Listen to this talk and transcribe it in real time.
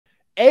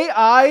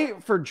AI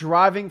for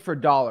driving for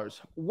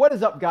dollars. What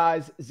is up,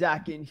 guys?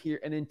 Zach Ginn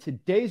here. And in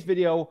today's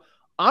video,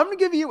 I'm going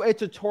to give you a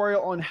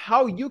tutorial on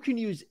how you can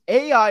use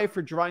AI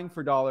for driving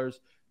for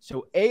dollars.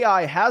 So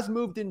AI has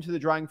moved into the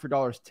driving for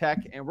dollars tech,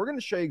 and we're going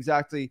to show you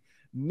exactly,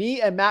 me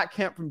and Matt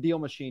Kemp from Deal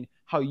Machine,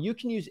 how you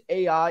can use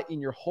AI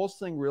in your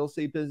wholesaling real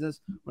estate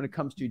business when it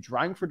comes to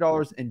driving for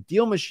dollars and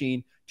Deal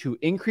Machine to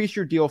increase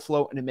your deal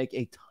flow and to make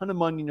a ton of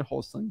money in your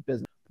wholesaling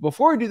business.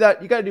 Before we do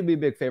that, you got to do me a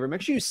big favor.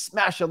 Make sure you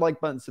smash that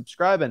like button,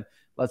 subscribe, and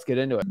let's get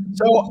into it.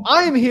 So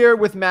I am here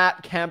with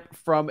Matt Kemp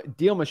from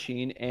Deal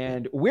Machine,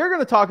 and we're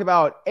going to talk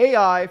about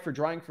AI for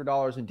driving for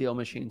dollars and Deal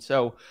Machine.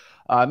 So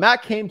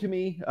Matt came to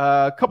me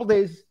a couple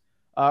days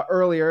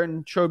earlier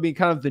and showed me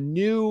kind of the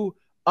new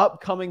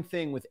upcoming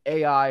thing with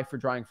AI for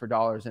driving for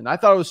dollars. And I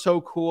thought it was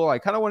so cool. I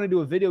kind of want to do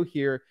a video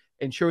here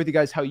and share with you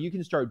guys how you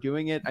can start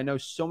doing it. I know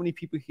so many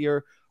people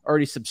here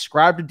already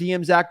subscribe to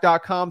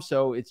dmzach.com,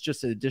 so it's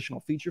just an additional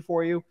feature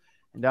for you.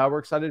 And we're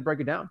excited to break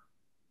it down.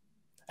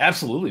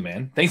 Absolutely,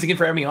 man. Thanks again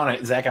for having me on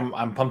it, Zach.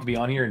 I'm pumped to be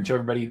on here and show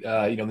everybody,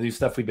 the new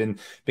stuff we've been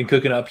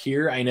cooking up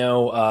here. I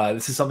know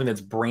this is something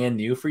that's brand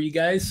new for you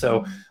guys.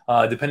 So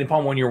depending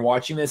upon when you're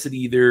watching this, it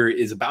either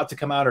is about to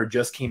come out or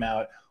just came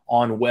out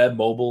on web,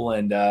 mobile,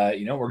 and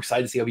we're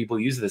excited to see how people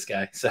use this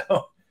guy.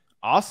 So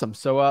awesome.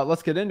 So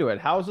let's get into it.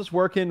 How is this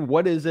working?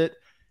 What is it?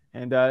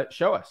 And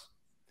show us.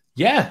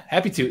 Yeah,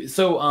 happy to.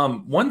 So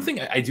one thing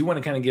I do want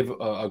to kind of give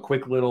a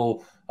quick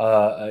little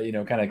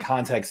kind of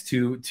context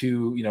to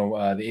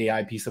the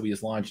AI piece that we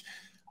just launched.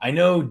 I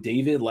know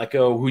David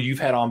Lecco, who you've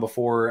had on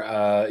before,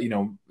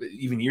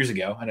 even years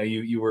ago. I know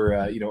you were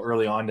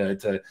early on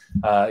to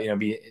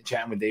be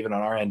chatting with David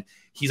on our end.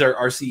 He's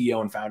our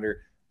CEO and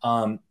founder.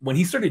 When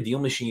he started Deal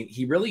Machine,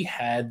 he really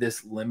had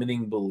this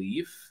limiting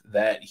belief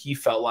that he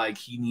felt like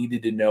he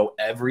needed to know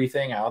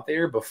everything out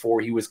there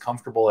before he was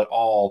comfortable at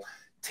all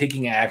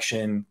taking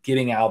action,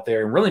 getting out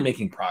there, and really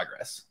making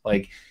progress.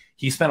 Like,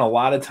 he spent a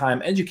lot of time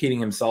educating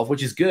himself,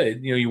 which is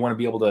good. You want to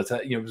be able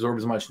to absorb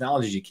as much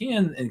knowledge as you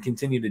can and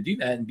continue to do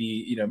that and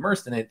be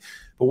immersed in it.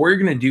 But where you're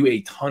going to do a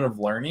ton of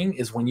learning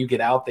is when you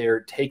get out there,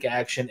 take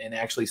action, and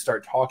actually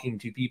start talking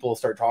to people,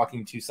 start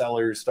talking to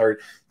sellers,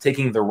 start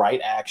taking the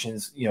right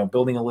actions.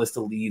 Building a list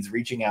of leads,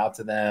 reaching out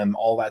to them,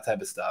 all that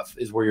type of stuff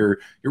is where you're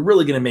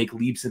really going to make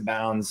leaps and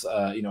bounds,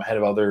 ahead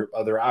of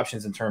other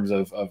options in terms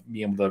of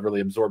being able to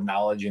really absorb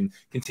knowledge and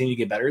continue to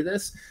get better at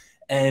this.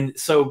 And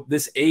so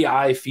this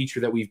AI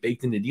feature that we've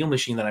baked into Deal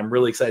Machine that I'm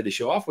really excited to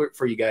show off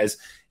for you guys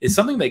is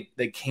something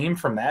that came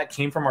from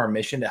our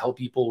mission to help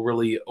people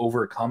really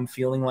overcome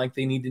feeling like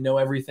they need to know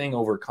everything,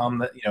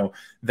 overcome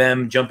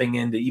them jumping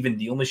into even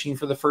Deal Machine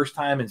for the first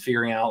time and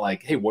figuring out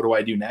like, hey, what do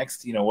I do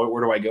next?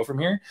 Where do I go from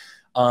here?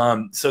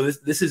 So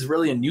this is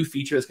really a new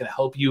feature that's going to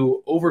help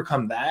you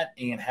overcome that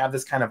and have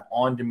this kind of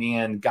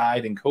on-demand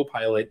guide and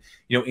co-pilot,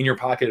 in your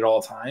pocket at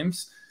all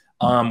times.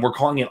 We're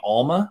calling it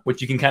Alma,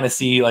 which you can kind of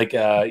see like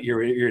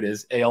here it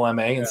is,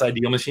 ALMA inside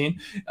Deal Machine.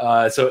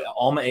 So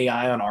Alma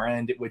AI on our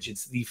end, which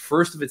it's the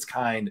first of its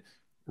kind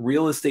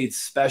real estate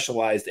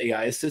specialized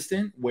AI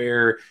assistant,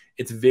 where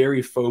it's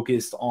very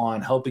focused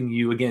on helping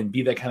you, again,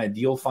 be that kind of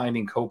deal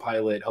finding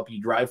co-pilot, help you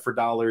drive for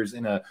dollars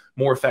in a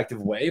more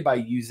effective way by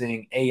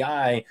using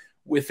AI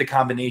with the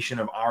combination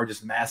of our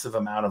just massive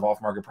amount of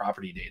off-market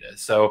property data.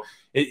 So,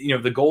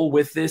 the goal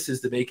with this is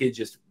to make it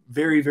just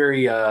very,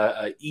 very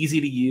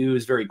easy to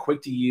use, very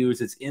quick to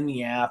use. It's in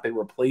the app. It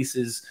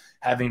replaces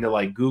having to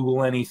like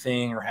Google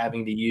anything or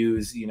having to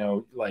use,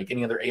 like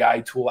any other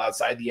AI tool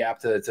outside the app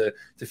to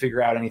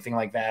figure out anything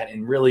like that.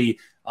 And really,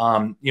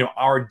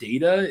 our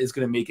data is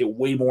going to make it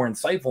way more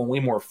insightful and way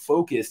more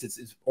focused.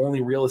 It's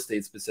only real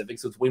estate specific,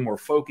 so it's way more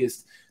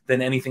focused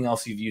than anything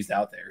else you've used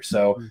out there.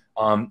 So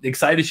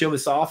excited to show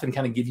this off and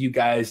kind of give you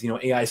guys,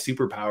 AI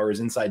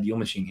superpowers inside Deal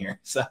Machine here.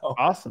 So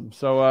awesome.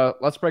 So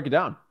let's break it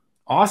down.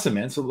 Awesome,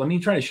 man. So let me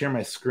try to share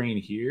my screen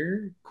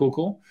here.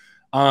 Cool.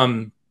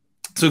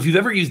 So if you've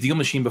ever used Deal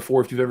Machine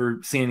before, if you've ever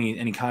seen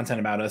any content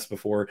about us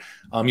before,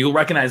 you'll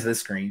recognize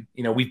this screen.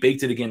 We've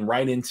baked it again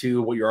right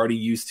into what you're already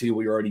used to,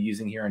 what you're already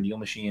using here on Deal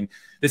Machine.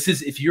 This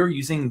is, if you're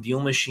using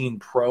Deal Machine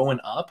Pro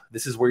and up,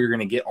 this is where you're going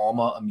to get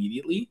Alma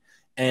immediately.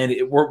 And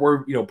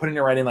we're putting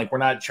it right in, like, we're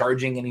not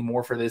charging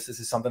anymore for this. This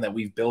is something that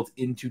we've built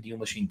into Deal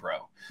Machine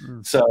Pro.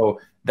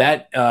 So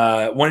that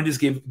wanted to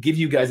just give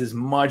you guys as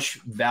much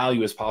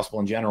value as possible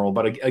in general.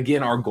 But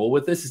again, our goal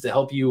with this is to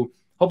help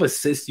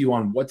assist you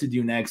on what to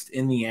do next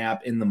in the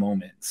app in the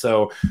moment.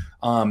 So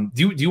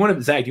do you want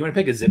to, Zach, do you want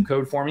to pick a zip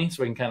code for me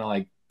so I can kind of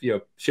like,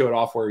 show it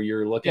off where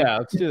you're looking? Yeah,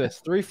 let's do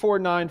this.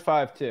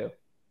 34952.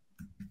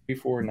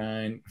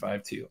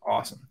 34952.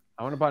 Awesome.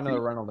 I want to buy another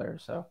rental there.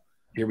 So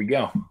here we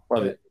go.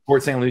 Love it.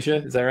 Port St. Lucia.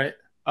 Is that right?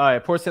 Yeah,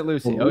 Port St.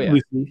 Lucie. Oh, yeah.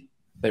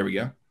 There we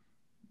go.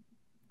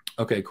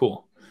 Okay,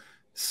 cool.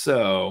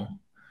 So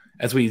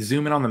as we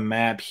zoom in on the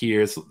map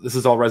here, this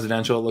is all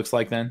residential, it looks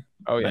like then?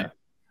 Oh, yeah.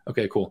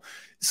 Okay, cool.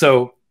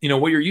 So,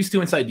 what you're used to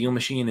inside Deal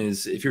Machine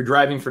is if you're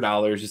driving for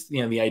dollars, just,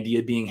 the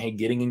idea being, hey,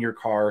 getting in your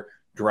car,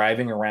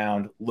 driving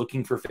around,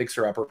 looking for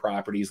fixer-upper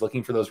properties,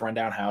 looking for those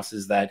rundown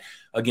houses that,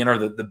 again, are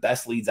the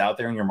best leads out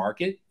there in your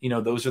market.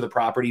 Those are the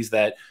properties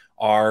that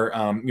are,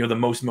 the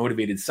most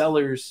motivated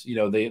sellers.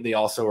 They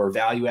also are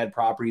value add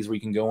properties where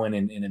you can go in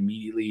and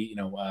immediately,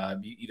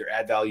 either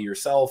add value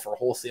yourself or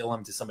wholesale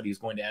them to somebody who's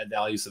going to add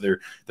value. So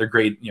they're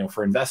great,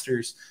 for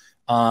investors.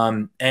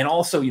 And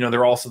also,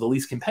 they're also the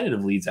least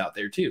competitive leads out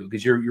there too,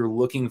 because you're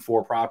looking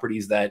for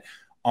properties that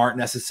aren't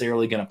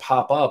necessarily going to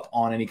pop up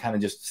on any kind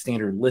of just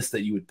standard list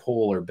that you would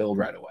pull or build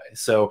right away.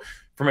 So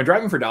from a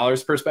driving for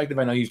dollars perspective,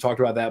 I know you've talked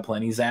about that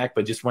plenty, Zach,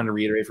 but just wanted to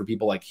reiterate for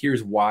people, like,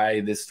 here's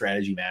why this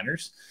strategy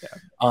matters.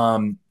 Yeah.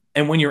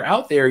 And when you're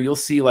out there, you'll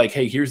see like,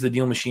 hey, here's the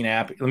Deal Machine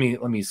app. Let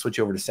me switch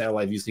over to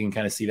satellite view so you can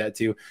kind of see that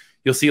too.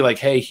 You'll see like,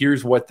 hey,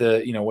 here's what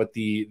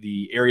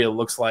the area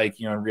looks like,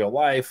 in real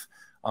life.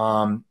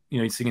 So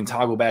you can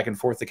toggle back and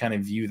forth to kind of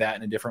view that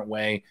in a different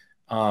way.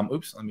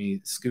 Oops, let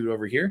me scoot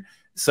over here.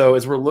 So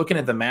as we're looking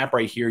at the map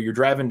right here, you're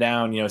driving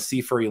down,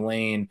 Seaferry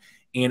Lane,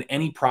 and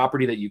any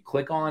property that you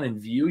click on and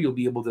view, you'll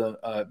be able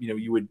to,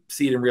 you would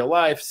see it in real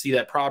life, see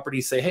that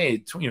property, say, hey,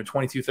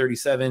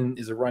 2237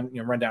 is a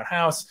rundown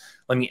house.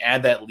 Let me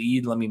add that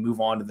lead. Let me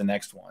move on to the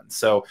next one.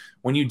 So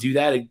when you do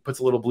that, it puts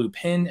a little blue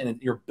pin, and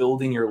you're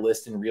building your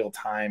list in real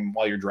time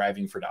while you're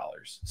driving for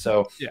dollars.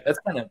 So yeah, that's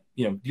kind of,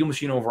 Deal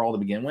Machine overall to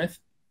begin with.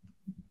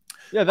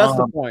 Yeah, that's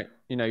the point.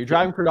 You're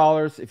driving for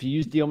dollars. If you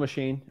use Deal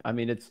Machine, I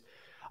mean,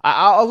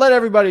 I'll let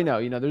everybody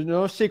know, there's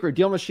no secret.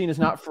 Deal Machine is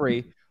not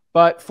free,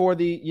 but for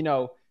the,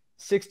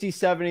 60,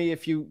 70,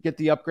 if you get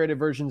the upgraded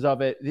versions of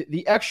it,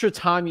 the extra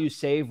time you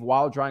save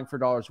while driving for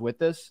dollars with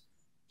this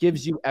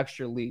gives you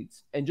extra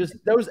leads. And just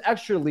those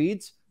extra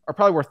leads are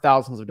probably worth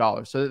thousands of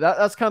dollars. So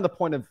that's kind of the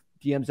point of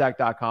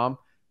dmzach.com.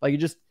 Like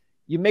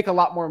you make a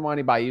lot more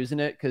money by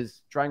using it,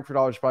 because driving for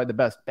dollars is probably the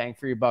best bang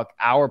for your buck,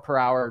 hour per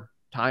hour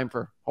time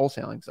for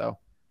wholesaling. So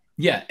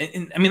yeah.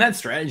 And I mean, that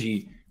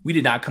strategy, we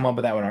did not come up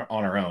with that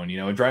on our own.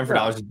 Driving for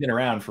dollars has been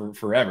around for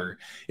forever.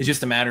 It's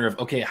just a matter of,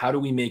 okay, how do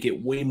we make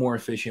it way more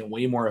efficient,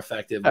 way more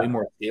effective, way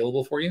more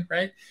scalable for you,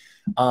 right?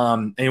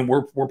 And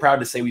we're proud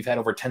to say we've had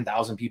over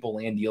 10,000 people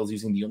land deals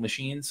using Deal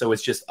Machine. So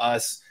it's just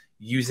us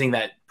using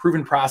that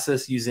proven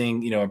process,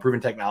 using a proven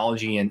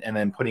technology, and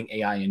then putting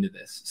AI into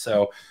this.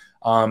 So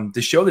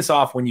to show this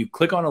off, when you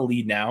click on a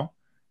lead now,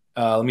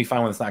 let me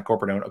find one that's not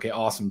corporate owned. Okay,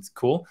 awesome, it's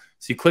cool.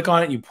 So you click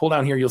on it, you pull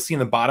down here, you'll see in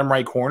the bottom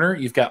right corner,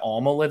 you've got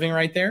Alma living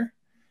right there.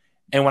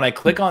 And when I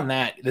click on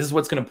that, this is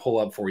what's going to pull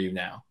up for you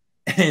now.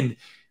 And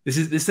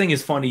this thing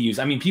is fun to use.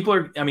 I mean,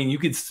 you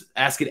could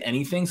ask it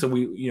anything. So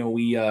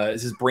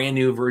this is brand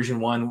new version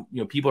 1.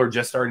 People are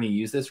just starting to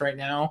use this right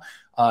now.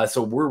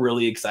 So we're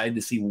really excited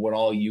to see what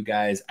all you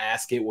guys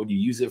ask it, what you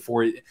use it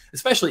for,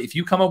 especially if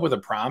you come up with a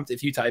prompt,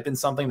 if you type in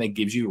something that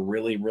gives you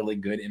really, really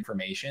good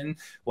information.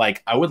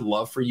 Like, I would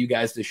love for you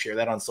guys to share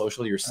that on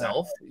social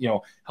yourself,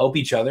 help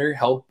each other,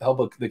 help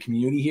the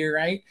community here.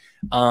 Right.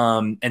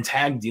 And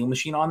tag Deal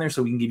Machine on there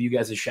so we can give you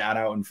guys a shout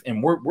out.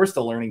 And we're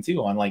still learning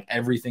too on like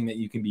everything that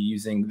you can be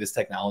using this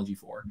technology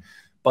for.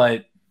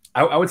 But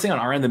I would say on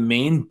our end, the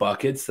main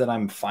buckets that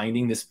I'm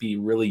finding this be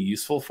really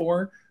useful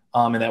for,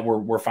 and that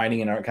we're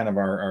finding in our kind of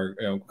our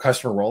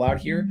customer rollout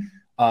here.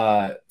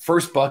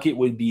 First bucket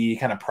would be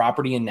kind of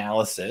property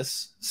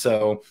analysis.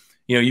 So,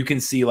 you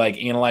can see like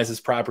analyze this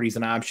property is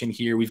an option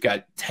here. We've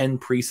got 10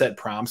 preset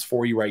prompts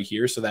for you right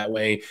here. So that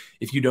way,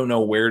 if you don't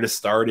know where to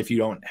start, if you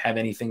don't have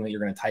anything that you're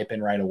going to type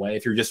in right away,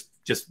 if you're just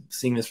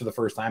seeing this for the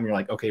first time, you're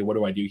like, okay, what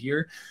do I do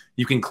here?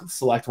 You can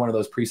select one of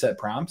those preset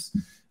prompts.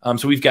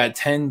 So we've got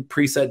 10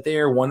 preset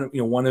there.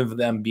 One of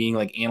them being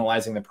like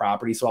analyzing the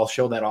property. So I'll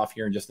show that off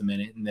here in just a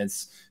minute. And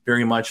it's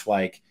very much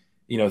like,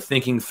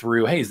 thinking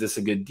through, hey, is this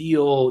a good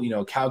deal?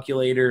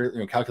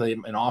 Calculator, calculate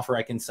an offer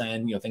I can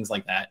send, things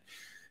like that.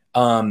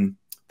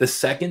 The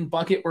second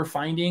bucket we're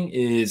finding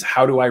is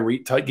how do I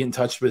get in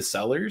touch with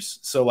sellers?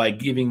 So like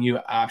giving you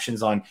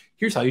options on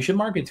here's how you should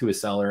market to a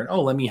seller. And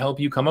let me help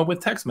you come up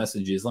with text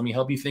messages. Let me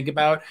help you think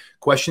about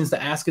questions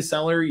to ask a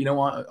seller,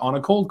 on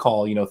a cold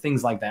call,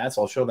 things like that.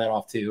 So I'll show that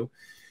off too.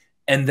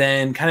 And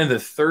then kind of the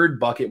third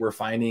bucket we're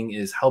finding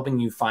is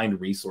helping you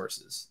find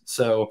resources.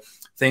 So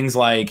things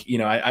like,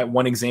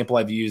 one example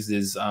I've used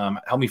is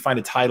help me find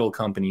a title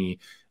company.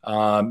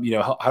 How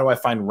do I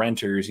find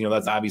renters?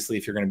 That's obviously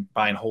if you're going to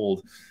buy and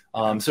hold.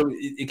 So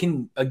it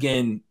can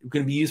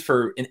be used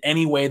in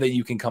any way that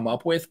you can come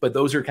up with, but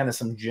those are kind of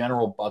some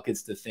general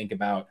buckets to think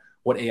about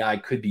what AI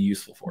could be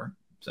useful for.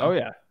 So. Oh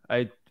yeah.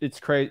 It's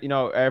crazy.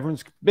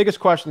 Everyone's biggest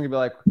question is gonna be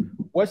like,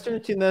 what's the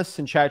difference between this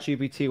and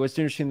ChatGPT? What's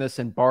the difference between this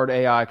and Bard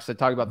AI? Because I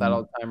talk about that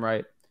all the time,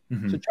 right?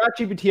 Mm-hmm. So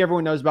ChatGPT,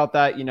 everyone knows about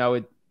that.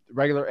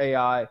 Regular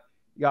AI. You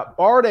got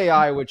Bard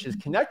AI, which is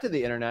connected to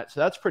the internet. So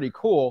that's pretty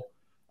cool.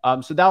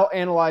 So that'll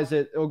analyze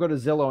it. It'll go to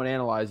Zillow and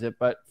analyze it.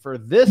 But for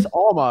this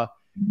Alma,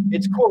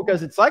 it's cool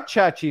because it's like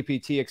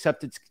ChatGPT,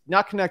 except it's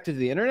not connected to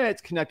the internet.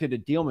 It's connected to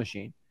Deal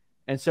Machine.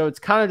 And so it's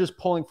kind of just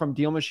pulling from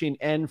Deal Machine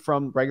and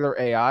from regular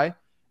AI.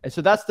 And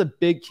so that's the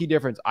big key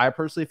difference I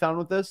personally found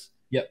with this.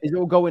 Is it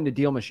will go into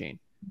Deal Machine.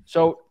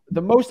 So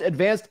the most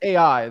advanced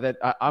AI that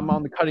I'm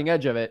on the cutting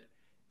edge of it,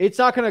 it's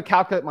not going to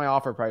calculate my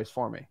offer price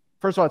for me.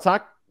 first of all, it's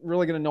not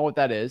really going to know what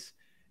that is.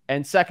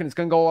 And second, it's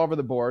going to go all over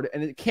the board,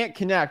 and it can't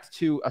connect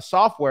to a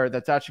software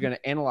that's actually going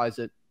to analyze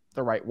it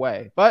the right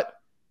way. But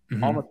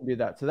almost can do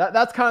that. So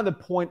that's kind of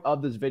the point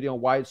of this video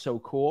and why it's so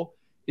cool.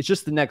 It's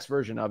just the next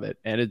version of it.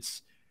 And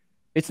it's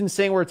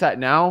insane where it's at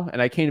now.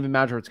 And I can't even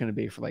imagine where it's going to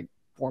be for like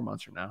 4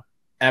 months from now.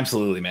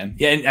 Absolutely, man.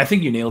 Yeah, and I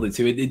think you nailed it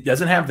too. It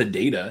doesn't have the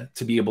data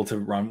to be able to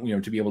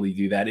run, to be able to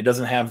do that. It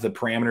doesn't have the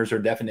parameters or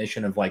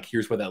definition of like,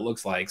 here's what that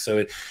looks like.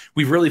 So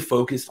we've really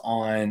focused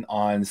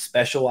on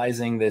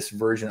specializing this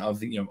version of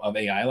the, of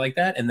AI like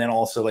that. And then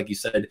also, like you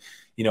said,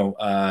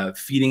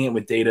 feeding it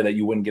with data that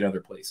you wouldn't get other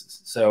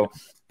places. So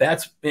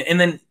and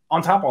then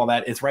on top of all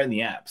that, it's right in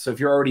the app. So if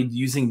you're already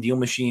using Deal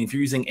Machine, if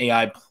you're using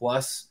AI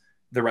plus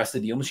the rest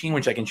of Deal Machine,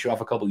 which I can show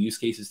off a couple of use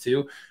cases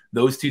too,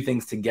 those two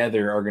things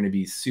together are going to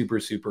be super,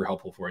 super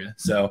helpful for you.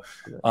 So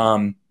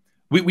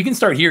we can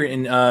start here.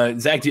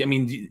 And Zach,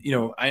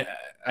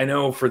 I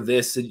know for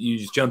this, you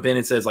just jump in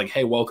and says like,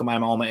 hey, welcome.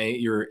 I'm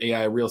your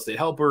AI real estate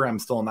helper. I'm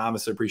still a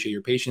novice. So appreciate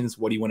your patience.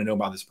 What do you want to know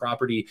about this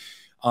property?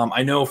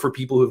 I know for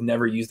people who've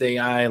never used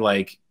AI,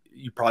 like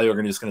you probably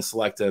are just going to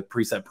select a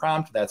preset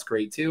prompt. That's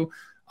great too.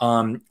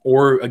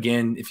 Or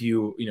again, if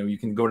you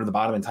can go to the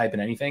bottom and type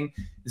in anything.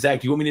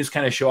 Zach, do you want me to just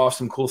kind of show off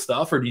some cool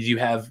stuff, or did you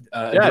have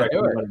Is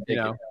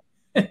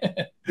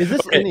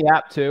this in the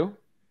app too?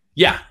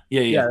 Yeah.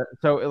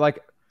 So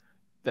like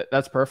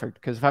that's perfect,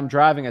 because if I'm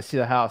driving, I see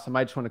the house, I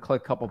might just want to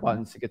click a couple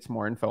buttons to get some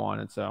more info on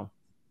it. So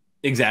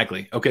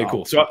exactly. Okay,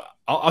 cool. So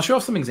I'll show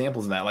off some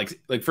examples of that.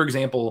 Like for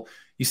example,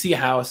 you see a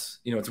house,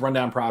 it's a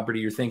rundown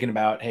property. You're thinking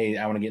about, hey,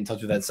 I want to get in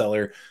touch with that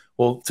seller.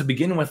 Well, to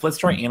begin with, let's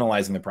try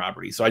analyzing the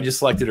property. So I just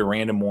selected a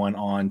random one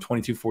on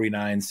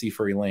 2249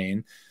 Seaferry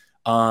Lane.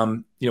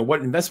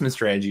 What investment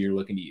strategy you're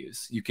looking to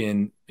use. You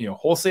can,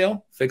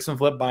 wholesale, fix and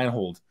flip, buy and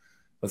hold.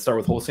 Let's start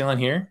with wholesale on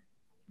here.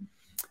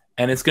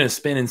 And it's going to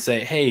spin and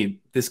say,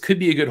 hey, this could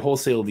be a good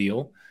wholesale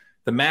deal.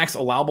 The max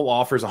allowable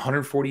offer is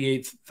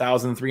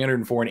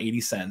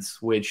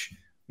 $148,304.80, which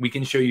we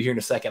can show you here in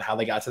a second how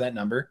they got to that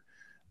number.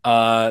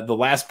 And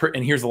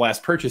here's the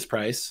last purchase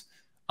price.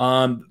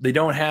 They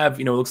don't have,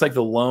 it looks like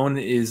the loan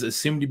is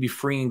assumed to be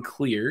free and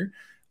clear.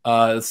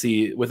 Let's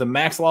see, with a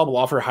max allowable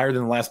offer higher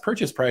than the last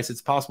purchase price,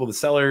 it's possible the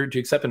seller to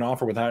accept an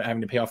offer without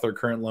having to pay off their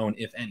current loan,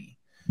 if any.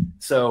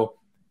 So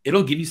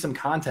it'll give you some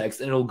context,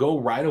 and it'll go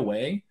right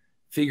away,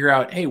 figure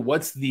out, hey,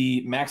 what's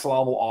the max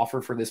allowable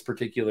offer for this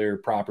particular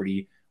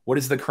property? What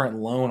is the current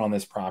loan on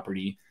this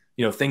property?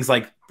 Things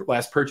like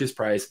last purchase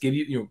price, give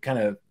you, kind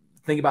of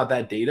think about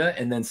that data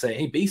and then say,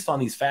 hey, based on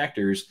these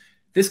factors,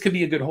 this could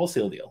be a good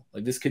wholesale deal.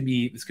 Like this could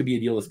be a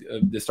deal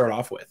to start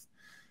off with.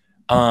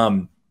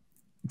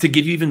 To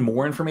give you even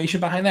more information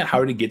behind that,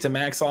 how to get to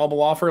max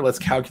allowable offer, let's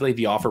calculate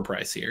the offer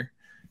price here.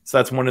 So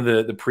that's one of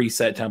the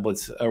preset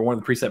templates, or one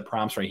of the preset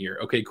prompts right here.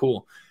 Okay,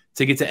 cool.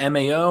 To get to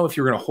MAO, if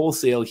you're going to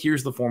wholesale,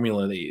 here's the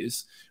formula they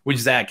use. Which,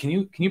 Zach, can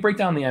you break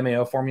down the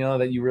MAO formula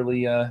that you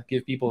really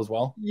give people as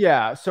well?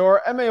 Yeah. So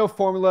our MAO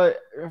formula,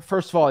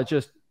 first of all,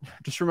 just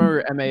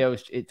remember MAO,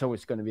 it's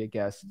always going to be a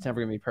guess. It's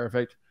never going to be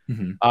perfect.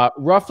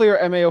 Roughly,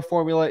 our MAO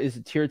formula is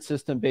a tiered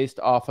system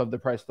based off of the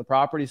price of the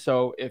property.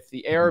 So if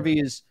the ARV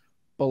is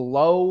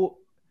below,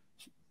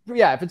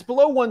 if it's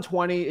below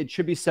 120, it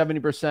should be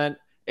 70%.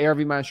 ARV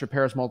minus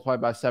repairs multiplied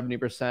by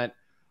 70%.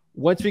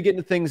 Once we get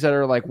into things that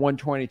are like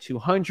 120,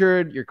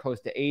 200, you're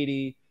close to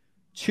 80.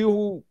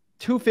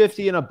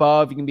 250 and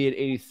above, you can be at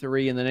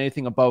 83. And then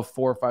anything above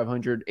 400 or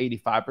 500,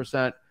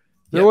 85%.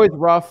 They're always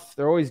rough.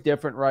 They're always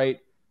different, right?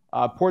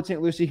 Port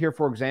St. Lucie here,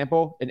 for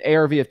example, an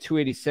ARV of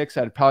 286,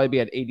 I'd probably be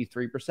at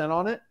 83%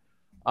 on it.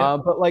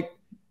 But like,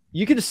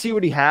 you can just see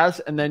what he has,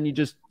 and then you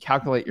just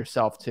calculate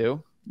yourself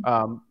too.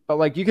 But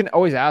like, you can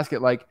always ask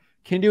it, like,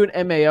 can you do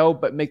an MAO,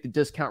 but make the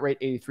discount rate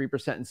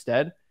 83%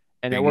 instead?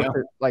 And it works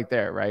like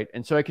there, right?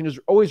 And so I can just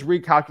always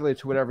recalculate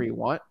to whatever you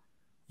want.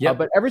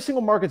 But every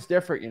single market's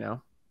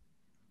different,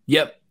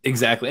 Yep,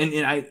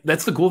 exactly. And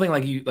that's the cool thing,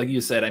 like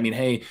you said. I mean,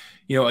 hey,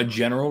 a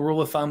general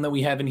rule of thumb that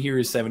we have in here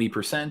is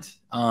 70%.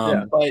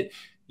 But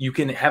you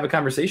can have a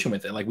conversation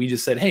with it. Like we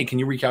just said, hey, can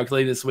you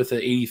recalculate this with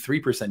an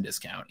 83%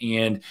 discount?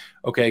 And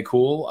okay,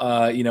 cool.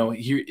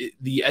 Here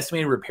the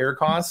estimated repair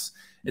costs,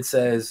 it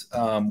says,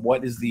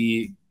 what is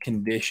the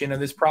condition of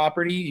this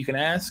property? You can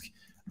ask.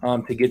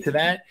 To get to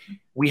that,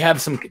 we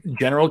have some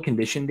general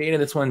condition data.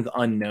 This one's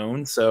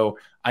unknown. So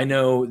I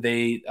know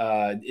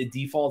it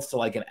defaults to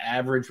like an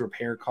average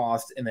repair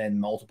cost and then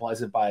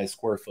multiplies it by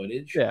square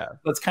footage. Yeah.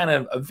 That's kind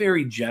of a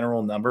very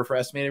general number for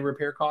estimated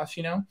repair costs,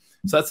 So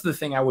that's the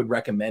thing I would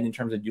recommend in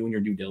terms of doing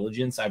your due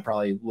diligence. I'd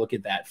probably look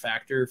at that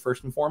factor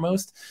first and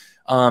foremost.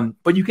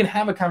 But you can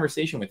have a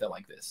conversation with it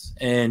like this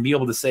and be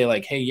able to say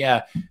like, hey,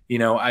 I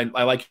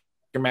like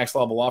your max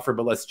level offer,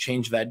 but let's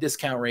change that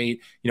discount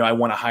rate. I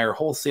want a higher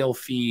wholesale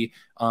fee,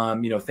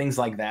 things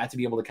like that, to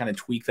be able to kind of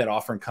tweak that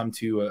offer and come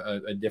to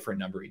a different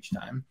number each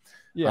time.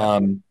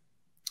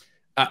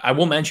 I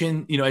will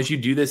mention, as you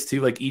do this too,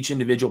 like each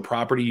individual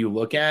property you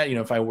look at,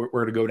 if I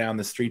were to go down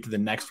the street to the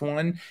next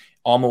one,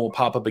 Alma will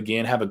pop up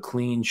again, have a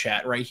clean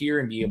chat right here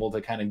and be able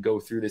to kind of go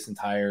through this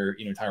entire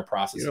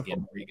process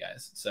again for you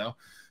guys. So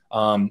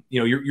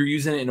you're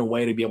using it in a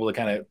way to be able to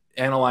kind of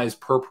analyze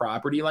per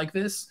property like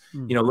this.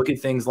 Look at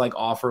things like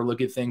offer,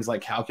 look at things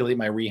like calculate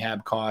my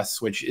rehab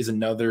costs, which is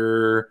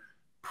another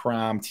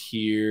prompt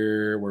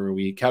here where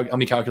we let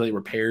me calculate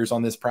repairs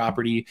on this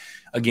property.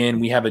 Again,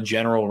 we have a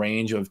general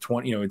range of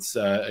 20, it's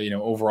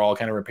overall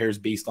kind of repairs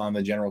based on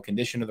the general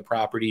condition of the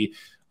property.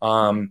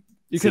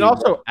 You can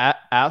also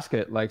ask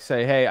it, like,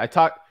 say, hey,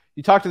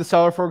 you talk to the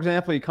seller, for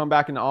example, you come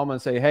back into Alma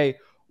and say, hey,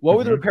 what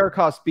would the repair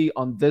costs be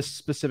on this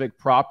specific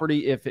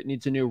property if it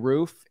needs a new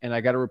roof and I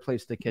got to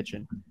replace the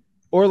kitchen,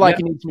 or like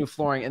it needs new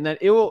flooring? And then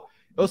it'll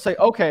say,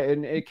 okay,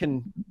 and it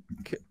can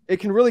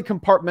really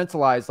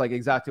compartmentalize like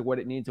exactly what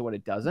it needs and what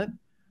it doesn't.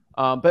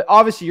 But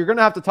obviously you're going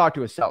to have to talk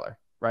to a seller,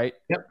 right?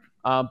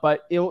 Yep.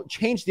 But it'll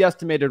change the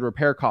estimated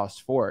repair costs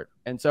for it.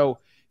 And so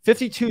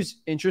 52 is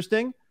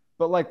interesting,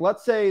 but like,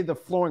 let's say the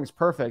flooring's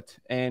perfect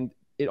and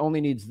it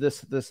only needs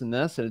this, this, and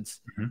this. And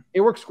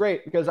it works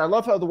great, because I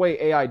love how the way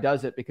AI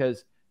does it,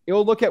 because it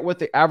will look at what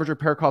the average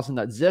repair cost in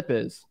that zip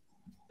is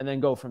and then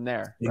go from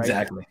there. Right?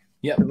 Exactly.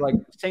 Yeah. Like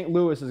St.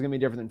 Louis is going to be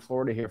different than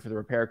Florida here for the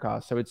repair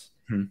cost. So it's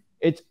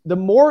the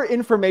more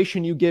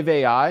information you give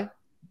AI,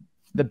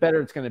 the better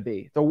it's going to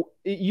be.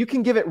 You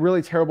can give it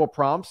really terrible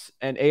prompts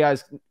and AI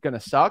is going to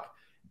suck.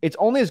 It's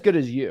only as good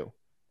as you.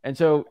 And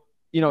so,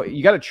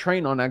 you got to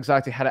train on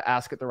exactly how to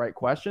ask it the right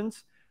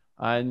questions,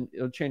 and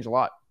it'll change a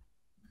lot.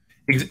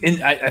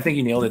 And I think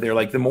you nailed it there.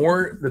 Like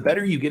the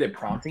better you get at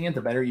prompting it,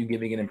 the better you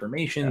giving it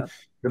information,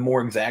 the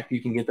more exact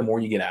you can get, the more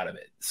you get out of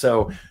it.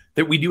 So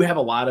that we do have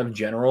a lot of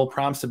general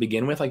prompts to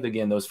begin with. Like,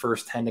 again, those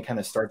first 10 to kind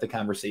of start the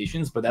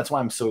conversations, but that's why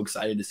I'm so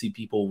excited to see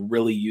people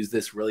really use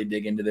this, really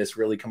dig into this,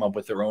 really come up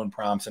with their own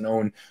prompts and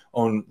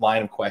own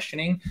line of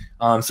questioning.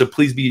 So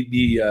please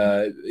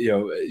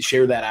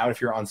share that out if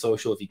you're on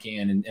social, if you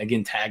can, and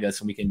again, tag us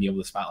and we can be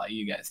able to spotlight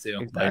you guys too.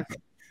 Exactly.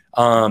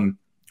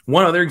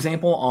 One other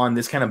example on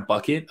this kind of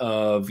bucket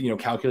of,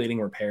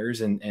 calculating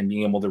repairs and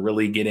being able to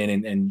really get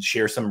in and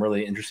share some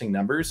really interesting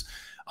numbers,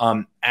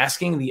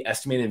 asking the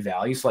estimated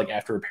value. So like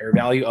after repair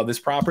value of this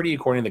property,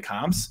 according to the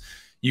comps,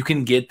 you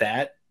can get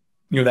that,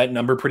 that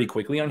number pretty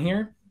quickly on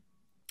here.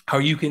 How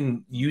you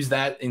can use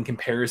that in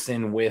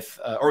comparison with,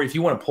 or if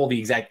you want to pull the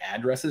exact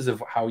addresses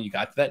of how you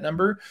got to that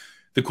number.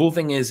 The cool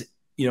thing is,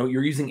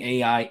 you're using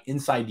AI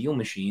inside Deal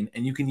Machine,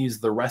 and you can use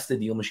the rest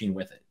of Deal Machine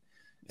with it.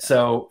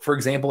 So, for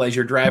example, as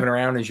you're driving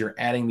around, as you're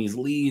adding these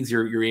leads,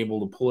 you're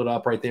able to pull it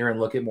up right there and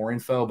look at more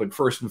info. But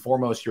first and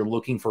foremost, you're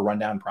looking for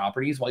rundown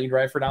properties while you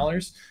drive for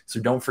dollars. So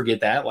don't forget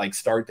that. Like,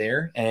 start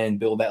there and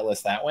build that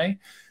list that way.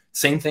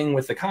 Same thing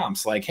with the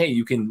comps. Like, hey,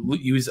 you can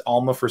use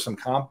Alma for some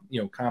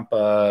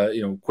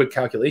quick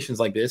calculations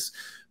like this.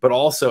 But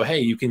also, hey,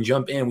 you can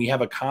jump in. We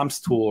have a comps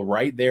tool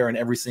right there in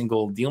every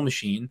single Deal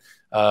Machine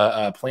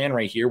plan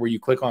right here, where you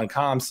click on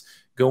comps.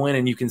 Go in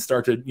and you can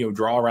start to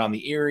draw around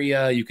the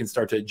area. You can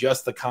start to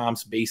adjust the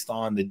comps based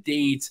on the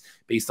dates,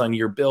 based on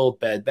your build,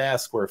 bed,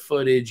 bath, square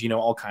footage,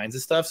 all kinds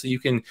of stuff. So you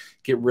can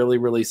get really,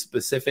 really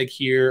specific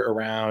here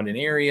around an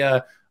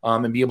area,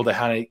 and be able to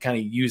kind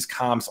of use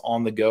comps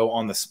on the go,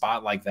 on the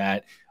spot like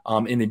that,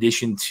 in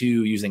addition to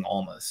using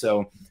Alma.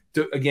 So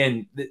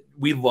again,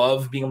 we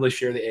love being able to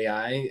share the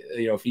AI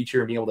feature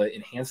and being able to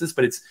enhance this,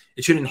 but it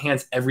should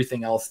enhance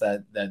everything else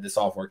that the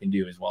software can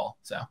do as well.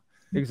 So.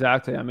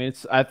 Exactly. I mean,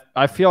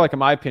 I feel like, in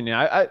my opinion,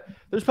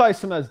 there's probably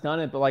someone that's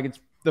done it, but like, it's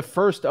the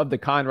first of the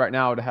kind right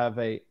now to have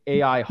a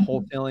AI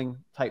wholesaling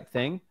type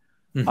thing.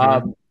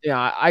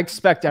 I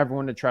expect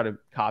everyone to try to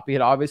copy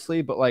it,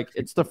 obviously, but like,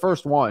 it's the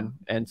first one,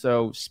 and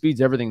so speeds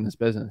everything in this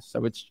business.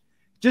 So it's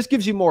just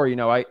gives you more.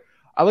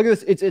 I look at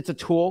this. It's a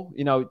tool.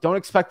 Don't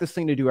expect this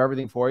thing to do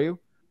everything for you,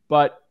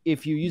 but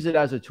if you use it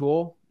as a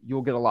tool,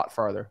 you'll get a lot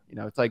farther.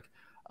 It's like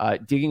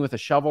digging with a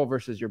shovel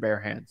versus your bare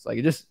hands. Like,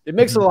 it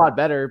makes it a lot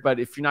better, but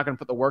if you're not going to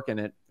put the work in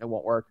it, it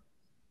won't work.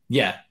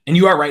 Yeah. And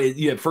you are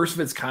right. First of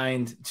its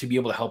kind to be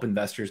able to help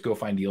investors go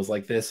find deals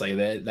like this. Like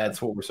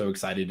that's what we're so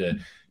excited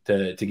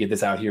to get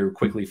this out here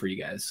quickly for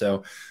you guys.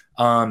 So,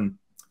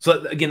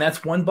 so again,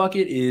 that's one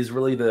bucket, is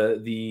really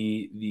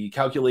the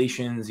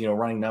calculations,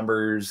 running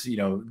numbers,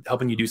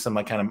 helping you do some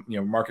like kind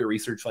of, market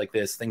research like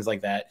this, things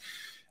like that.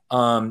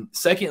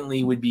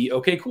 Secondly would be,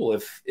 okay, cool.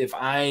 If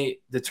I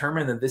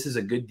determine that this is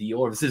a good deal,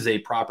 or this is a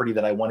property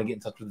that I want to get in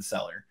touch with the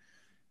seller,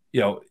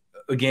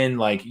 again,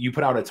 like, you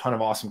put out a ton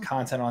of awesome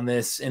content on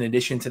this. In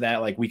addition to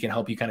that, like, we can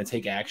help you kind of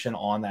take action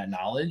on that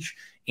knowledge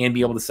and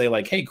be able to say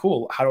like, hey,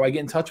 cool, how do I get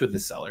in touch with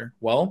this seller?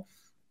 Well,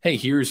 hey,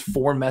 here's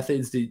 4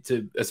 methods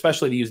to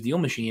especially to use Deal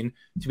Machine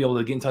to be able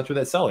to get in touch with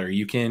that seller.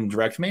 You can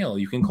direct mail,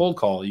 you can cold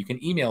call, you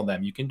can email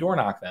them, you can door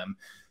knock them.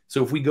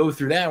 So if we go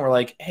through that and we're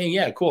like, hey,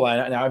 yeah, cool,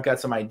 now I've got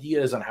some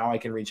ideas on how I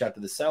can reach out to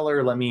the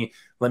seller. Let me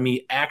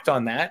act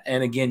on that.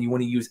 And again, you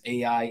want to use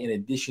AI in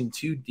addition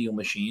to Deal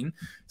Machine.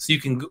 So you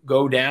can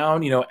go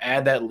down,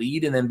 add that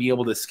lead, and then be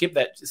able to skip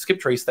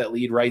trace that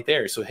lead right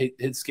there. So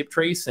hit skip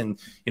trace, and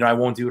I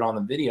won't do it on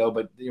the video,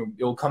 but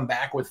it'll come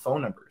back with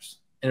phone numbers,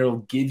 and it'll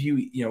give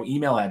you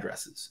email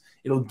addresses.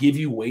 It'll give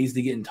you ways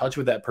to get in touch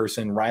with that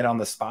person right on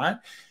the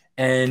spot.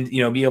 and,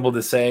 be able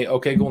to say,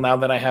 okay, cool. Now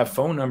that I have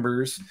phone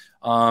numbers,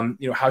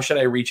 how should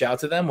I reach out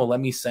to them? Well, let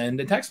me send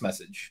a text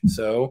message.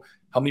 So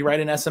help me write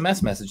an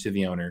SMS message to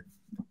the owner.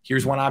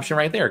 Here's one option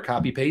right there.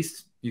 Copy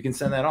paste. You can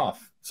send that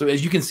off. So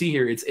as you can see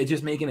here, it's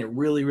just making it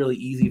really, really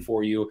easy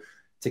for you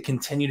to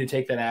continue to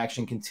take that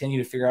action,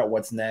 continue to figure out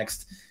what's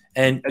next.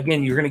 And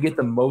again, you're going to get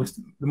the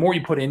more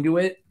you put into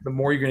it, the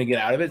more you're going to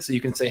get out of it. So you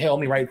can say, hey, let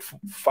me write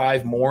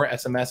 5 more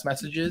SMS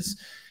messages.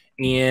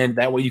 And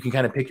that way you can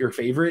kind of pick your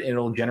favorite and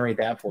it'll generate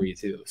that for you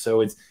too.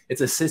 So it's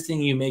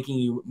assisting you, making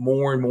you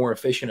more and more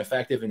efficient,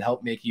 effective, and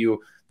help make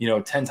you,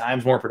 10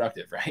 times more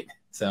productive. Right.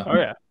 So, oh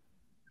yeah.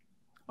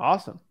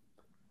 Awesome.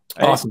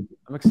 Awesome.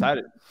 I'm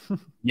excited.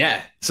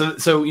 Yeah.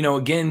 So,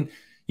 again,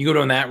 you go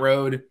down that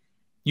road.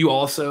 You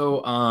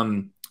also,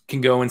 can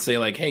go and say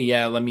like, hey,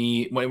 yeah,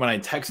 when I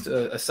text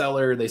a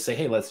seller, they say,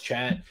 hey, let's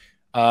chat.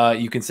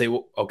 You can say,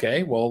 well,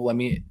 okay, well,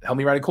 help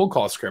me write a cold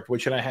call script. What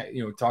should I,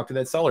 talk to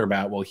that seller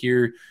about? Well,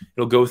 here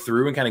it'll go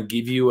through and kind of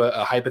give you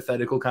a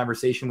hypothetical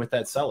conversation with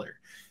that seller.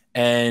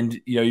 And,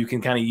 you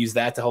can kind of use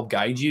that to help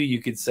guide you.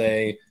 You could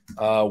say,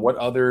 what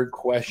other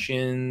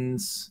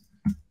questions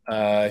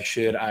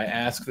should I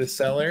ask the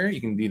seller?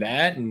 You can do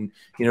that. And,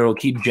 it'll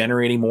keep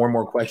generating more and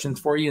more questions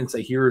for you and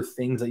say, here are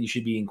things that you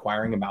should be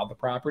inquiring about the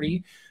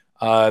property.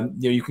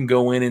 You can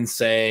go in and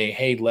say,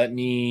 hey,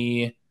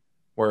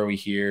 where are we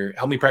here?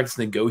 Help me practice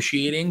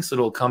negotiating. So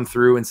it'll come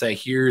through and say,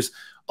 here's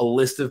a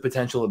list of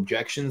potential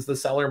objections the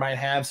seller might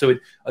have. So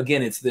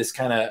it's this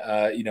kind of,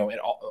 at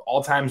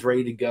all times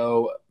ready to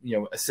go,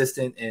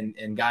 assistant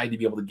and guide to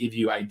be able to give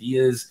you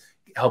ideas,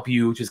 help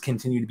you just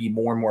continue to be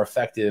more and more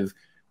effective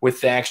with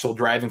the actual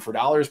driving for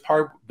dollars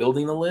part,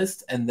 building the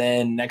list, and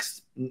then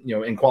next,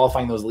 in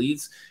qualifying those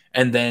leads,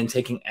 and then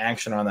taking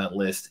action on that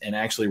list and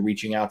actually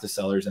reaching out to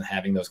sellers and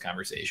having those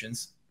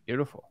conversations.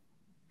 Beautiful.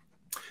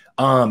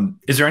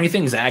 Is there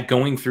anything, Zach,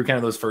 going through kind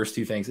of those first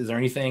 2 things? Is there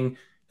anything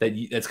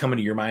that's coming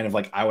to your mind of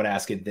like, I would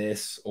ask it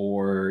this,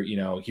 or,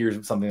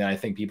 here's something that I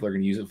think people are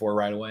going to use it for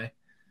right away?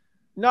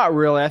 Not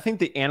really. I think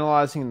the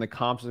analyzing and the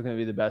comps is going to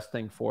be the best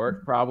thing for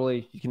it.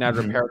 Probably you can add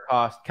repair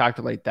cost,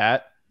 calculate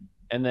that.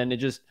 And then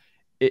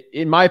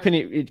in my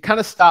opinion, it kind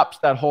of stops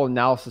that whole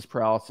analysis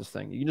paralysis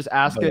thing. You can just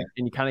ask it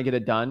and you kind of get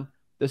it done.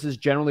 This is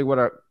generally what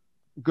a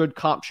good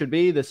comp should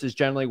be. This is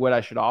generally what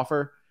I should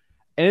offer.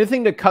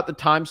 Anything to cut the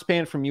time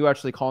span from you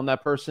actually calling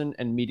that person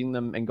and meeting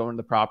them and going to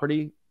the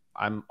property,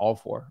 I'm all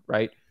for,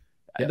 right?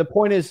 Yeah. The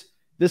point is,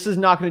 this is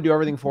not going to do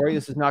everything for you.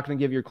 This is not going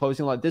to give your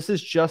closing lot. This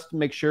is just to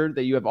make sure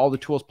that you have all the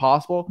tools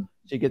possible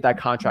so you get that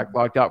contract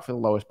locked out for the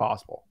lowest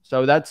possible.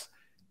 So that's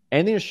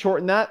anything to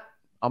shorten that,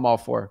 I'm all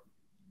for.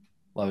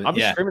 Love it. I'm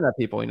just screaming at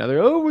people,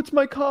 they're, oh, what's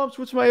my comps?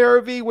 What's my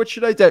ARV? What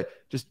should I do?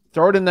 Just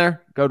throw it in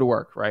there, go to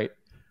work, right?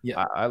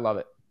 Yeah. I love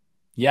it.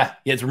 Yeah.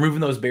 It's removing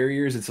those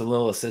barriers. It's a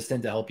little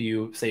assistant to help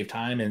you save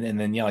time. And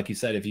then, like you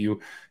said, if you,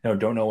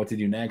 don't know what to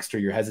do next or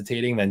you're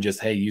hesitating, then just,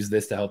 hey, use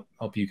this to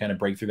help you kind of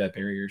break through that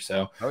barrier.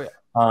 So,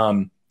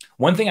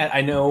 one thing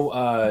I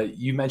know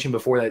you mentioned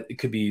before that it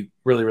could be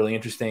really, really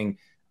interesting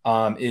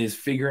is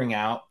figuring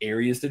out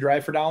areas to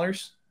drive for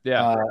dollars.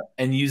 Yeah.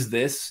 And use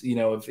this,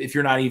 if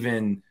you're not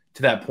even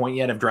to that point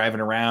yet of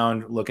driving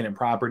around, looking at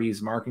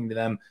properties, marketing to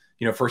them,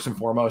 first and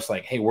foremost,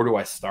 like, hey, where do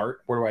I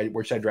start?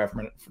 Where should I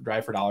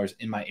drive for dollars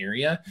in my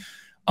area?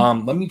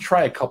 Let me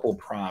try a couple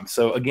prompts.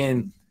 So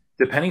again,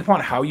 depending upon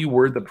how you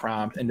word the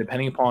prompt and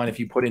depending upon if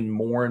you put in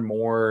more and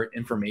more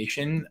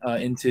information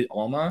into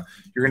Alma,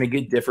 you're going to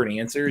get different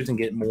answers and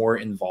get more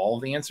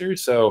involved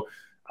answers. So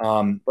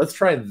let's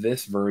try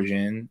this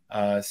version.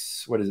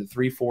 What is it?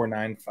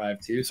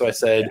 34952. So I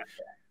said,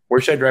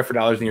 where should I drive for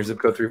dollars in your zip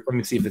code through? Let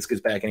me see if this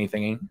gets back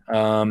anything.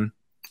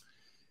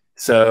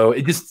 So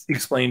it just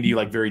explained to you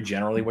like very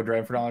generally what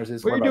drive for dollars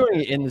is. What you're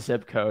doing in the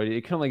zip code,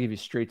 it can only give you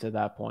streets at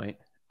that point.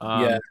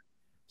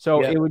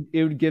 So it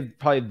would give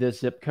probably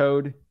this zip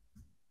code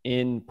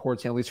in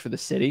Port St. Lucie for the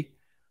city.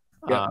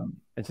 And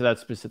so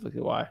that's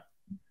specifically why.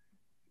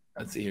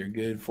 Let's see here.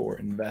 Good for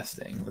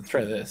investing. Let's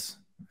try this.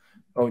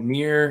 Oh,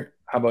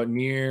 how about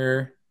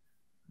near,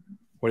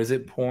 what is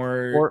it?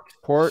 Port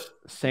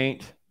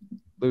St.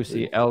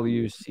 Lucie,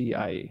 Lucie.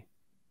 There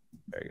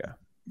you go.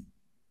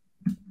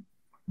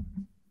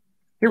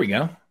 Here we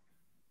go.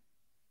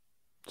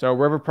 So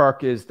River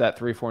Park is that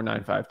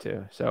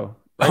 34952. So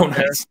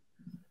nice.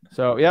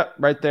 So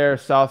right there,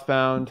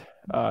 southbound,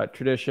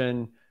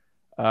 Tradition.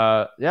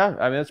 I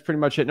mean, that's pretty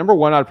much it. Number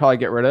one, I'd probably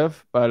get rid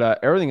of, but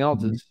everything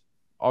else is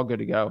all good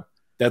to go.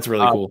 That's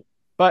really cool.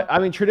 But I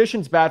mean,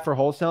 Tradition's bad for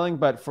wholesaling,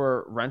 but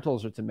for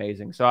rentals, it's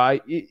amazing. So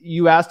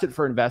you asked it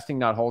for investing,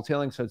 not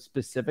wholesaling, so it's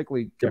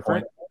specifically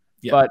different.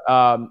 Yeah.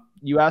 But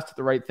you asked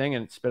the right thing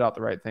and it spit out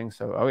the right thing.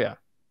 So,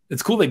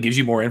 it's cool that it gives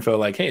you more info.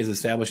 Like, hey, it's an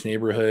established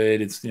neighborhood.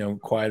 It's,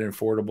 quiet and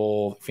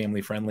affordable,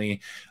 family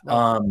friendly.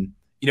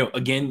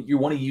 Again, you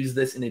want to use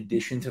this in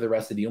addition to the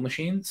rest of the deal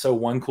machine. So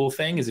one cool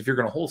thing is if you're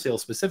going to wholesale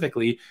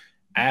specifically,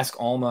 ask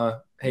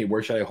Alma, hey,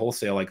 where should I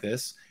wholesale like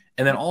this?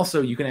 And then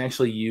also you can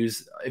actually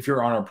use, if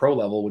you're on a pro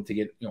level to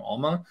get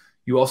Alma,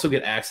 you also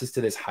get access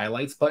to this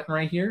highlights button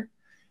right here.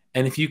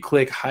 And if you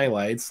click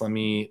highlights, let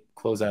me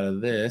close out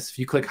of this. If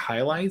you click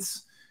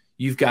highlights,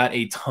 you've got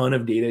a ton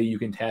of data you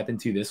can tap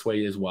into this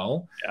way as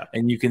well. Yeah.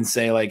 And you can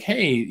say like,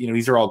 hey, you know,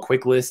 these are all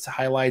quick list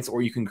highlights,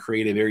 or you can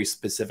create a very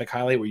specific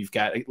highlight where you've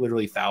got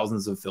literally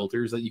thousands of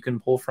filters that you can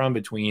pull from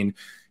between,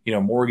 you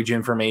know, mortgage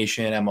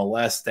information,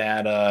 MLS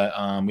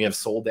data. We have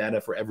sold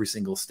data for every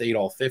single state,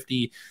 all 50,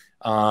 you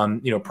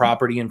know,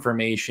 property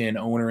information,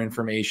 owner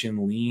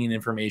information, lien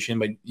information.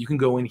 But you can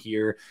go in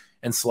here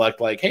and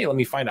select like, hey, let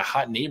me find a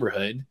hot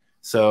neighborhood.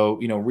 So,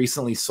 you know,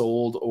 recently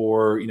sold,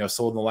 or, you know,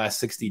 sold in the last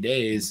 60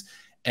 days.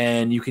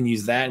 And you can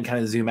use that and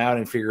kind of zoom out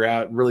and figure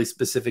out really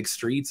specific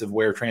streets of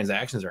where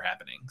transactions are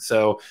happening.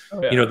 So,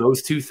 you know,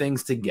 those two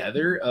things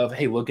together of,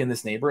 hey, look in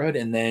this neighborhood,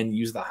 and then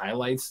use the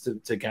highlights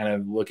to kind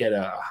of look at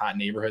a hot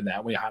neighborhood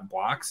that way, hot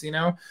blocks, you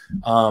know,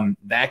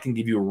 that can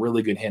give you a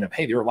really good hint of,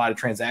 hey, there are a lot of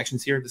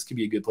transactions here. This could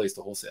be a good place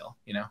to wholesale,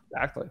 you know?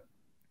 Exactly.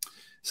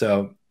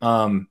 So,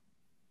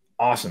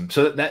 awesome.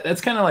 So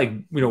that's kind of like,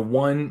 you know,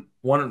 one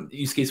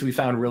use case we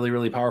found really,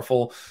 really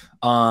powerful.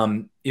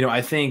 You know,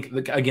 I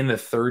think again, the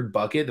third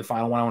bucket, the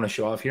final one I want to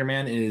show off here,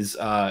 man, is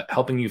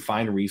helping you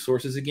find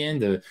resources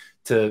again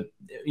to,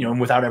 you know,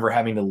 without ever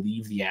having to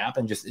leave the app,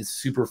 and just, it's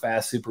super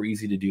fast, super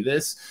easy to do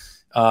this.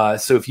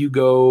 So if you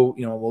go,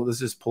 you know, well, let's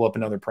just pull up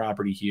another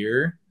property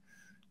here.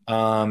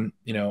 You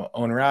know,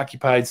 owner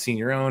occupied,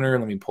 senior owner.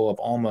 Let me pull up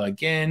Alma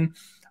again.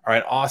 All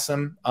right.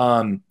 Awesome.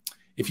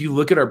 If you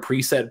look at our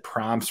preset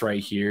prompts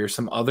right here,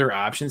 some other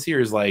options here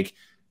is like,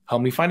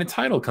 help me find a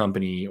title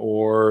company,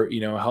 or,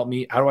 you know, help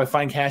me, how do I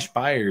find cash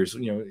buyers?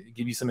 You know,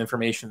 give you some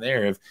information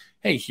there of,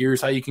 hey,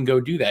 here's how you can go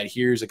do that.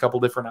 Here's a couple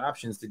different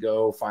options to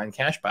go find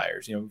cash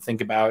buyers. You know,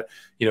 think about,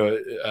 you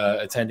know,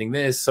 attending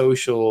this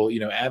social, you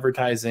know,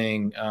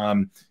 advertising,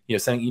 you know,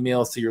 sending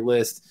emails to your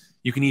list.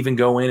 You can even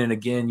go in, and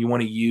again, you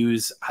want to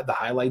use the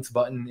highlights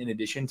button in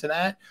addition to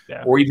that,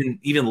 or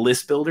even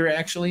list builder,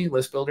 actually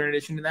list builder in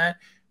addition to that.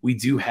 We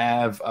do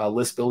have a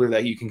list builder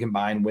that you can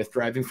combine with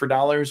Driving for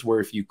Dollars, where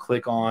if you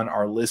click on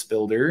our list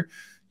builder,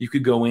 you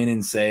could go in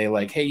and say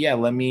like, hey, yeah,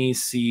 let me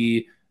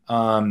see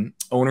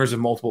owners of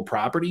multiple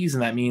properties.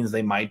 And that means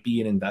they might be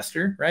an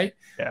investor, right?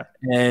 Yeah.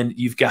 And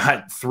you've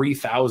got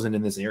 3,000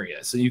 in this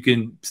area. So you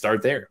can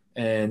start there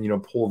and, you know,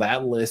 pull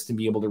that list and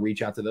be able to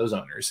reach out to those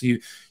owners. So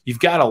you've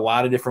got a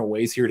lot of different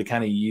ways here to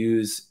kind of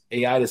use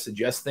AI to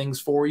suggest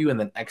things for you and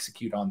then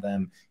execute on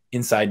them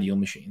inside Deal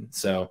Machine.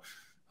 So,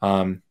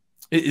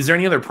 is there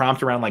any other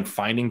prompt around like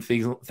finding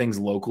things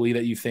locally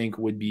that you think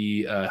would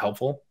be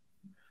helpful?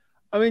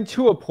 I mean,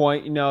 to a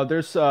point, you know,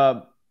 there's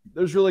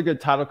really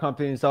good title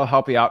companies that'll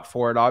help you out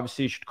for it.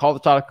 Obviously, you should call the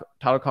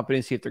title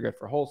company, see if they're good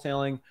for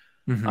wholesaling.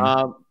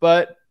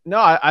 But no,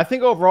 I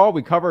think overall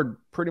we covered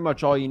pretty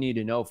much all you need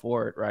to know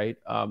for it, right?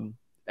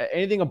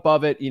 Anything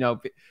above it, you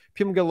know,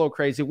 people get a little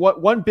crazy.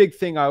 One big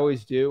thing I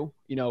always do,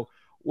 you know,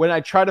 when I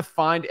try to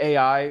find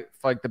AI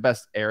for like the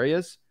best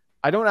areas,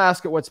 I don't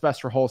ask it what's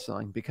best for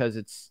wholesaling, because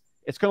it's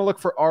going to look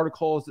for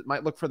articles. It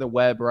might look for the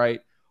web, right?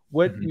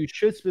 What you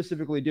should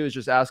specifically do is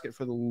just ask it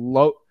for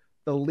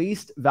the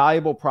least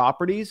valuable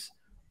properties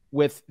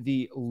with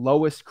the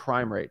lowest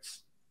crime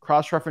rates.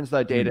 Cross-reference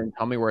that data and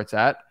tell me where it's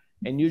at.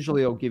 And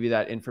usually it'll give you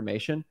that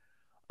information.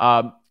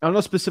 I don't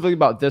know specifically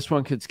about this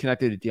one because it's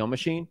connected to Deal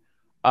Machine.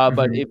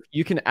 But if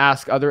you can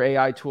ask other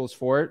AI tools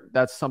for it,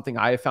 that's something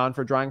I have found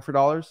for Driving for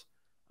Dollars.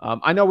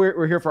 I know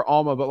we're here for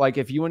Alma, but like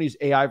if you want to use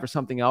AI for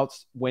something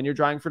else when you're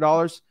driving for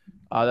dollars,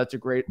 that's a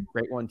great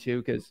one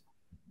too, because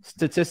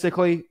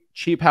statistically,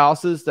 cheap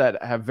houses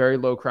that have very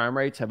low crime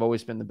rates have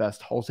always been the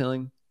best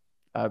wholesaling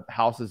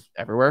houses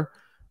everywhere.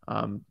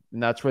 And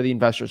that's where the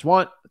investors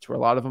want. That's where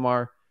a lot of them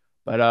are.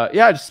 But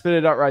yeah, I just spit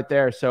it out right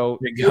there. So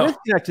it is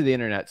connected to the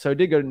internet. So I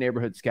did go to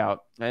Neighborhood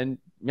Scout, and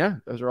yeah,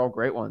 those are all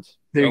great ones.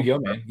 There you go,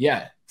 man.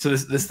 Yeah. So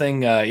this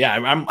thing,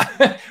 yeah,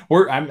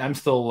 I'm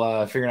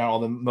still figuring out all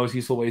the most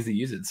useful ways to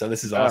use it. So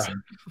this is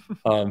awesome.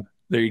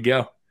 There you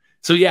go.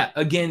 So yeah,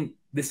 again,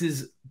 this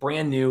is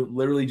brand new,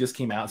 literally just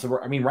came out. So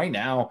I mean, right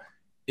now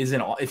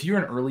if you're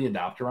an early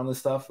adopter on this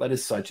stuff, that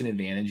is such an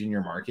advantage in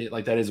your market.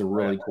 Like that is a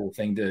really cool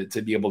thing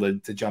to be able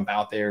to jump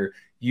out there,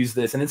 use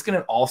this, and it's going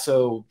to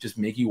also just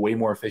make you way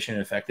more efficient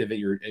and effective at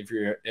your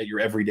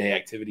everyday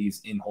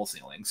activities in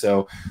wholesaling.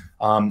 So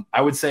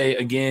I would say,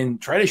 again,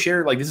 try to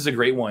share, like, this is a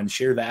great one.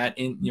 Share that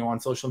on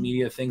social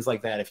media, things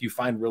like that. If you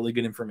find really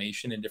good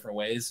information in different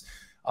ways,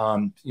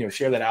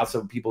 share that out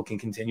so people can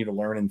continue to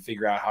learn and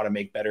figure out how to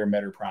make better and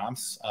better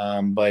prompts.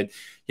 But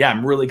yeah,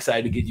 I'm really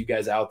excited to get you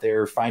guys out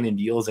there finding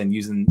deals and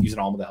using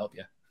Alma to help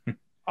you.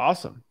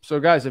 Awesome. So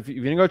guys, if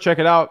you didn't go check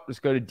it out,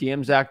 just go to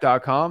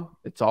dmzach.com.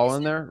 It's all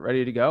in there,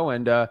 ready to go,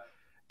 and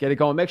get it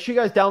going. Make sure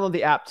you guys download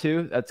the app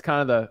too. That's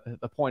kind of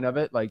the point of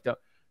it. Like,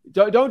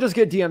 don't just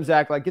get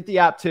DMZach, like get the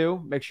app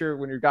too. Make sure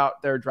when you're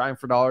out there driving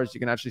for dollars,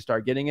 you can actually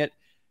start getting it.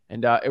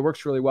 And it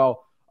works really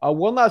well.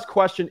 One last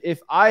question.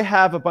 If I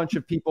have a bunch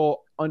of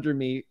people under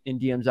me in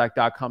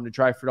dmzach.com to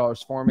drive for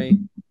dollars for me,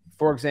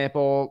 for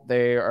example,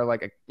 they are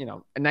like a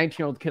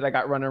 19-year-old kid I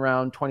got running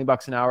around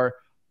 $20 an hour.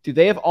 Do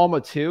they have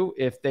Alma too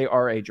if they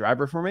are a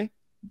driver for me?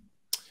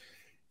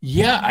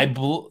 Yeah,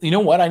 you know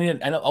what?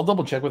 I'll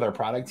double check with our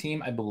product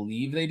team. I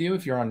believe they do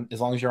if you're on,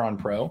 as long as you're on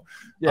Pro.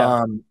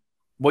 Yeah.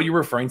 What you're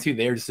referring to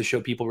there, just to show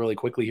people really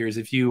quickly here, is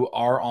if you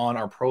are on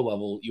our Pro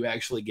level, you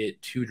actually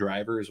get 2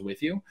 drivers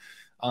with you.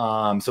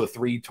 So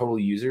 3 total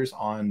users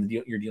on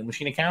your Deal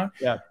Machine account.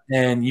 Yeah.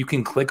 And you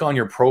can click on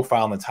your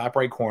profile in the top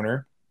right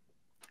corner,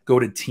 go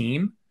to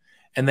team,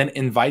 and then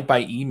invite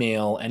by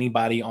email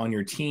anybody on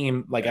your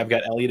team. Like I've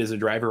got Elliot as a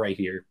driver right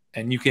here,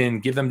 and you can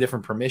give them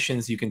different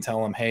permissions. You can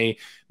tell them, hey,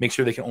 make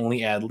sure they can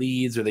only add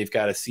leads, or they've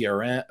got a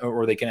CRM,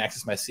 or they can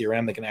access my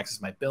CRM, they can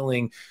access my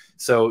billing.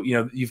 So,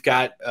 you've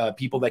got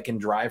people that can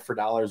drive for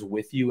dollars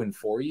with you and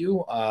for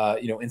you,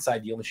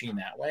 inside Deal Machine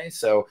that way.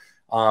 So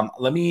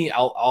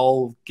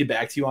I'll get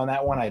back to you on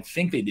that one. I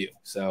think they do.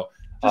 So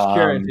just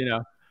curious,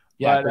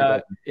 yeah,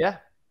 but yeah.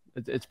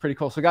 It's pretty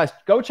cool. So guys,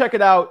 go check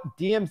it out.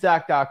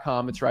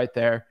 dmzach.com. It's right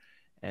there.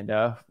 And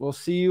we'll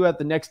see you at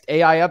the next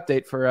AI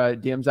update for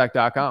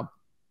dmzach.com.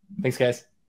 Thanks, guys.